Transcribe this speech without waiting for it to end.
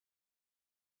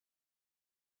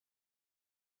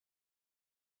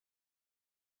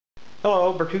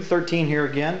Hello, Perk13 here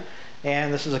again,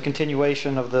 and this is a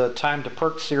continuation of the Time to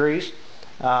Perk series.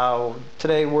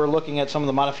 Today we're looking at some of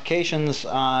the modifications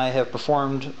I have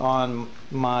performed on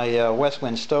my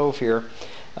Westwind stove here,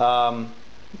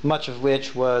 much of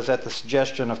which was at the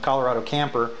suggestion of Colorado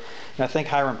Camper. And I think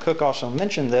Hiram Cook also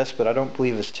mentioned this, but I don't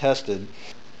believe it's tested.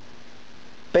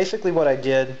 Basically what I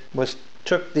did was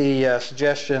took the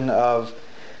suggestion of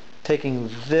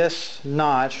taking this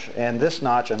notch and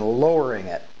lowering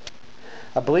it.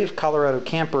 I believe Colorado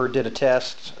Camper did a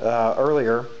test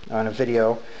earlier on a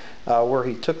video where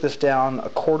he took this down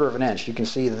 1/4 of an inch. You can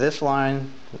see this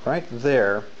line right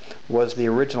there was the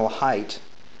original height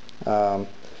of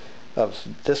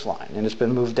this line, and it's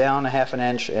been moved down 1/2 an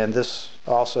inch, and this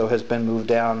also has been moved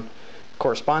down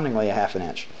correspondingly 1/2 an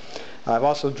inch. I've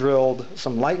also drilled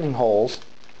some lightning holes.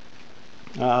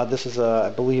 This is I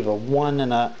believe a 1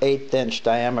 1/8 inch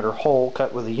diameter hole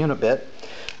cut with a unibit.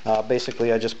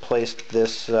 Basically I just placed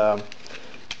this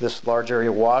this large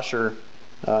area washer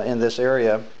in this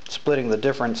area, splitting the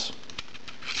difference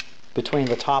between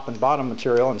the top and bottom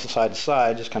material and side to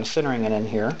side, just kind of centering it in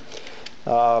here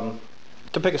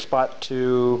to pick a spot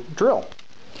to drill.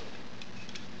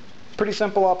 Pretty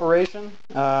simple operation.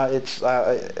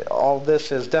 All this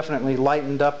has definitely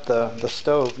lightened up the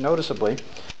stove noticeably,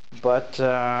 but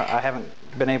I haven't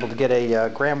been able to get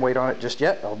a gram weight on it just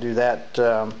yet. I'll do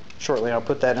that shortly. I'll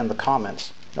put that in the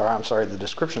comments, or I'm sorry, the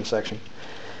description section.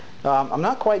 I'm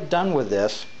not quite done with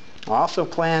this. I also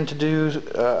plan to do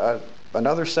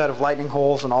another set of lightning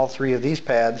holes in all 3 of these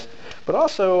pads, but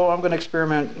also I'm going to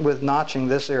experiment with notching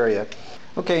this area.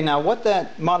 Okay, now what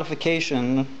that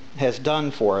modification has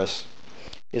done for us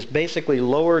is basically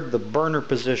lowered the burner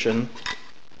position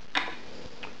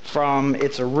from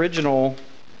its original,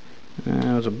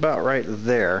 it was about right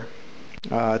there,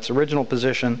 its original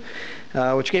position,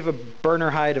 which gave a burner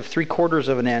height of 3/4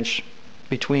 of an inch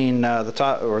between the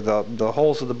top, or the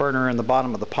holes of the burner and the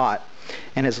bottom of the pot,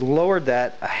 and has lowered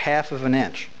that 1/2 of an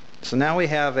inch. So now we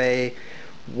have a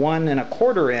 1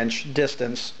 1/4 inch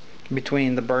distance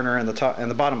between the burner and the top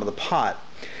and the bottom of the pot.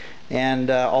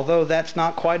 And although that's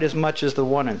not quite as much as the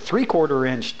 1 3/4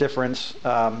 inch difference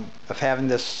of having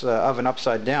this oven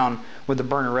upside down with the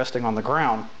burner resting on the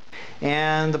ground.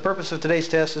 And the purpose of today's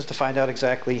test is to find out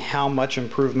exactly how much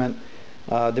improvement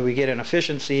do we get in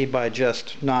efficiency by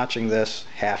just notching this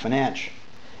 1/2 an inch.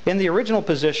 In the original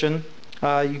position,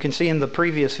 you can see in the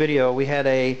previous video we had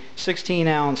a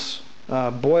 16-ounce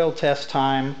boil test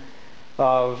time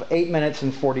of 8 minutes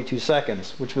and 42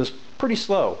 seconds, which was pretty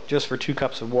slow just for 2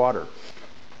 cups of water.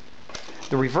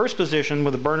 The reverse position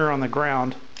with the burner on the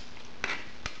ground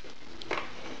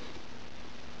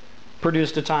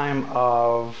produced a time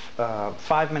of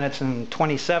 5 minutes and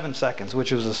 27 seconds,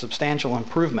 which was a substantial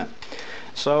improvement.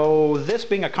 So this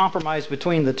being a compromise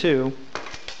between the two,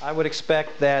 I would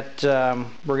expect that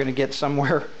we're going to get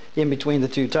somewhere in between the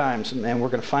 2 times, and we're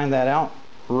going to find that out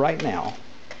right now.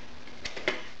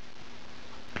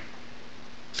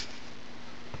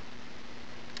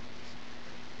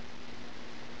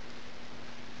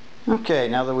 Okay,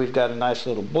 now that we've got a nice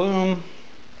little bloom,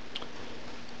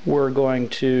 we're going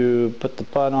to put the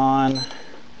pot on,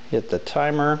 hit the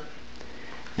timer,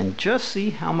 and just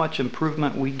see how much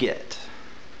improvement we get.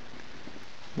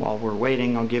 While we're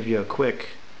waiting, I'll give you a quick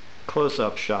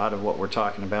close-up shot of what we're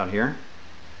talking about here.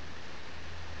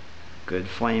 Good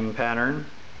flame pattern.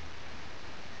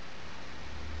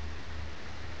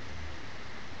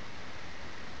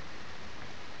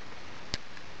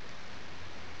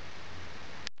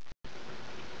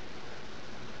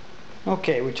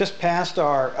 Okay, we just passed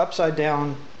our upside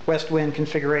down Westwind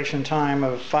configuration time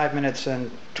of 5 minutes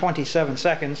and 27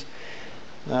 seconds.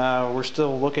 We're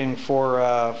still looking for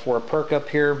a perk up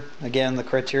here. Again, the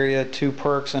criteria: 2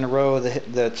 perks in a row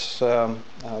that's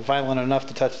violent enough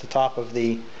to touch the top of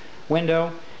the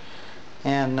window,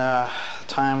 and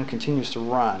time continues to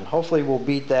run. Hopefully we'll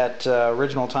beat that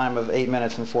original time of 8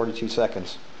 minutes and 42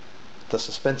 seconds. The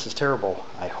suspense is terrible.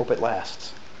 I hope it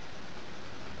lasts.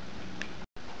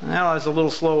 Now I was a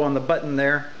little slow on the button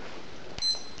there.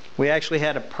 We actually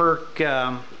had a perk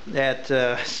at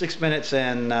 6 minutes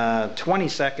and 20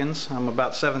 seconds. I'm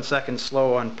about 7 seconds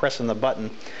slow on pressing the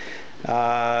button.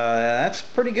 That's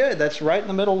pretty good. That's right in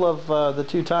the middle of the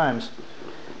 2 times.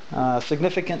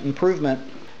 Significant improvement.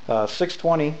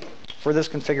 620 for this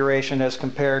configuration as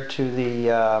compared to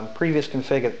the previous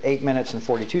config of 8 minutes and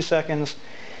 42 seconds.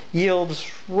 Yields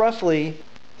roughly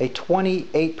a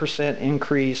 28%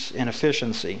 increase in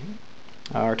efficiency,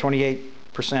 or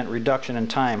 28% reduction in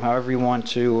time, however you want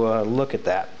to look at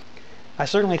that. I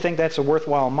certainly think that's a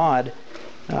worthwhile mod,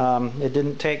 It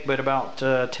didn't take but about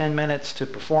 10 minutes to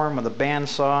perform with a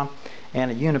bandsaw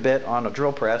and a unibit on a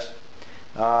drill press.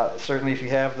 Certainly if you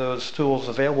have those tools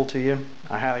available to you,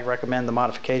 I highly recommend the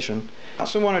modification. I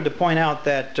also wanted to point out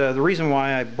that the reason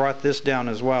why I brought this down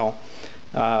as well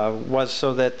was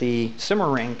so that the simmer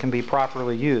ring can be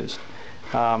properly used.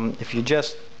 If you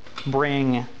just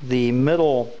bring the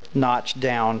middle notch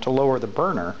down to lower the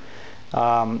burner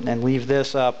and leave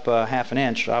this up half an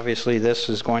inch, obviously this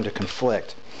is going to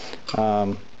conflict.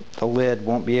 The lid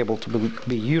won't be able to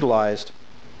be utilized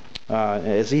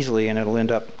as easily, and it'll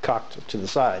end up cocked to the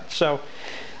side. So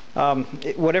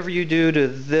whatever you do to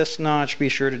this notch, be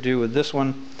sure to do with this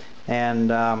one, and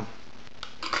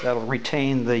that'll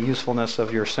retain the usefulness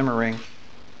of your simmer ring.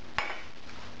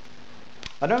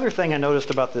 Another thing I noticed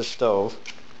about this stove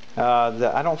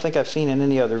that I don't think I've seen in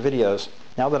any other videos,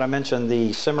 now that I mentioned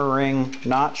the simmer ring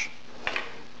notch,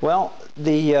 well,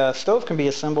 the stove can be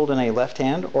assembled in a left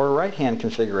hand or a right hand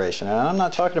configuration, and I'm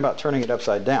not talking about turning it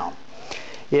upside down.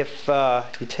 If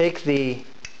you take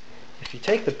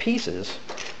the pieces,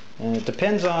 and it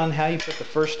depends on how you put the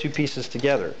first two pieces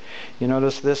together. You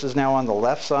notice this is now on the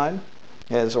left side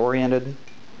as oriented,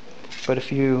 but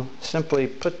if you simply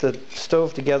put the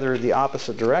stove together the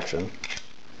opposite direction,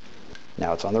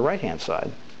 now it's on the right hand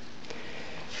side.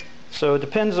 So it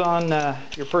depends on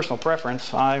your personal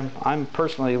preference. I'm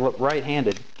personally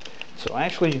right-handed, so I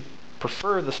actually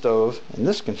prefer the stove in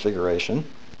this configuration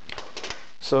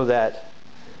so that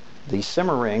the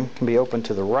simmer ring can be opened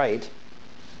to the right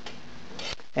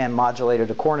and modulated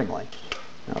accordingly.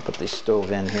 I'll put the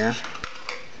stove in here,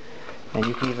 and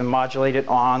you can even modulate it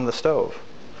on the stove.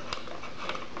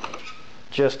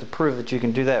 Just to prove that you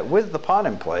can do that with the pot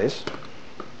in place,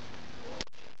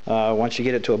 once you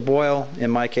get it to a boil, in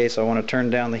my case I want to turn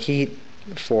down the heat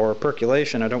for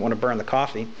percolation. I don't want to burn the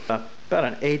coffee. About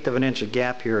 1/8 of an inch of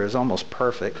gap here is almost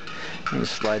perfect. You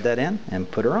slide that in and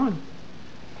put her on.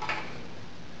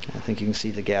 I think you can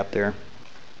see the gap there.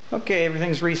 Okay,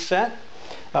 everything's reset.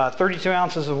 32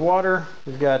 ounces of water.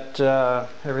 We've got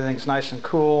everything's nice and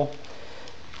cool.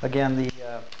 Again,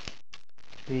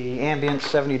 the ambient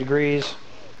 70 degrees.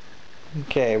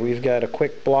 Okay, we've got a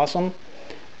quick blossom.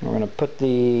 We're going to put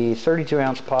the 32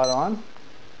 ounce pot on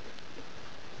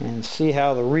and see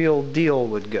how the real deal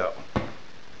would go.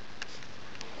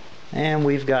 And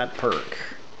we've got Perk.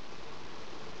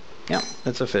 Yep,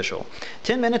 it's official.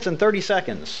 10 minutes and 30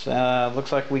 seconds.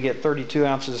 Looks like we get 32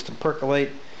 ounces to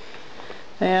percolate,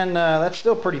 and that's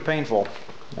still pretty painful.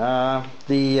 The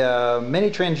mini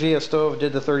Trangia stove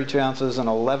did the 32 ounces in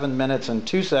 11 minutes and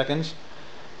 2 seconds,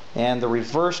 and the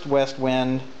reversed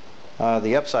Westwind,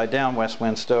 the upside down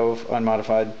Westwind stove,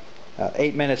 unmodified,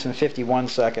 8 minutes and 51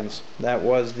 seconds. That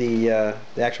was the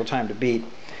actual time to beat.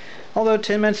 Although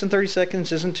 10 minutes and 30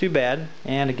 seconds isn't too bad.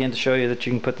 And again, to show you that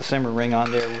you can put the simmer ring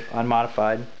on there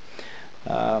unmodified,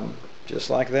 just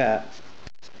like that.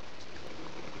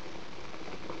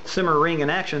 Simmer ring in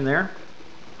action there.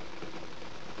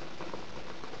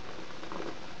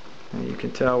 And you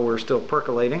can tell we're still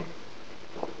percolating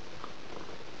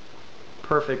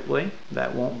perfectly.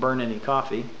 That won't burn any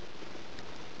coffee.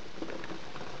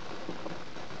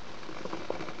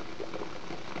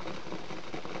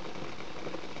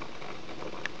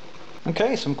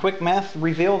 Okay, some quick math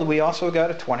revealed that we also got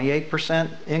a 28%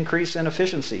 increase in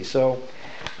efficiency. So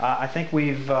I think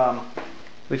we've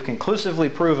conclusively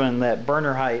proven that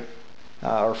burner height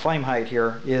or flame height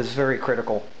here is very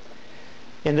critical.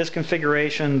 In this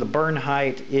configuration, the burn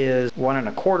height is 1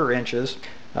 1/4 inches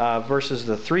versus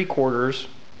the 3/4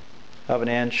 of an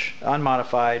inch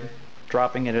unmodified,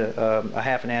 dropping it a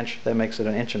 1/2 inch. That makes it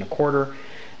 1 1/4 inches.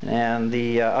 And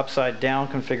the upside down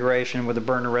configuration with the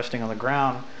burner resting on the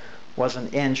ground was 1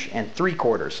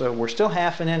 3/4 inches. So we're still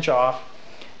 1/2 inch off,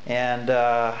 and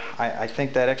I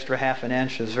think that extra 1/2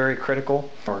 inch is very critical.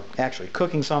 Or actually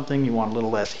cooking something, you want a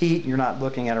little less heat. You're not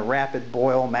looking at a rapid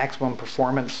boil, maximum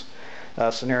performance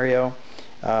scenario.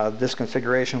 This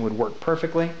configuration would work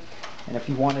perfectly. And if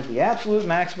you wanted the absolute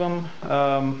maximum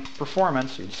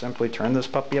performance, you'd simply turn this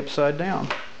puppy upside down,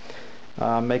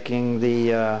 making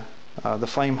the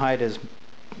flame height as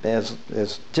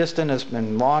distant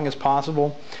and long as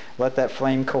possible. Let that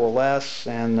flame coalesce,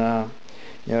 and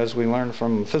you know, as we learn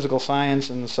from physical science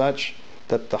and such,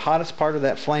 that the hottest part of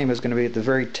that flame is going to be at the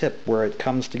very tip where it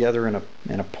comes together in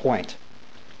a point.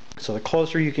 So the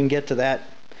closer you can get to that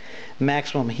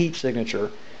maximum heat signature,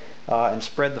 and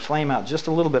spread the flame out just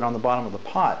a little bit on the bottom of the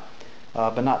pot,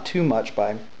 but not too much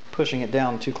by pushing it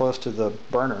down too close to the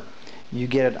burner, you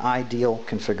get an ideal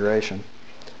configuration.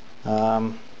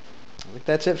 I think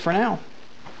that's it for now.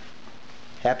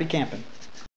 Happy camping.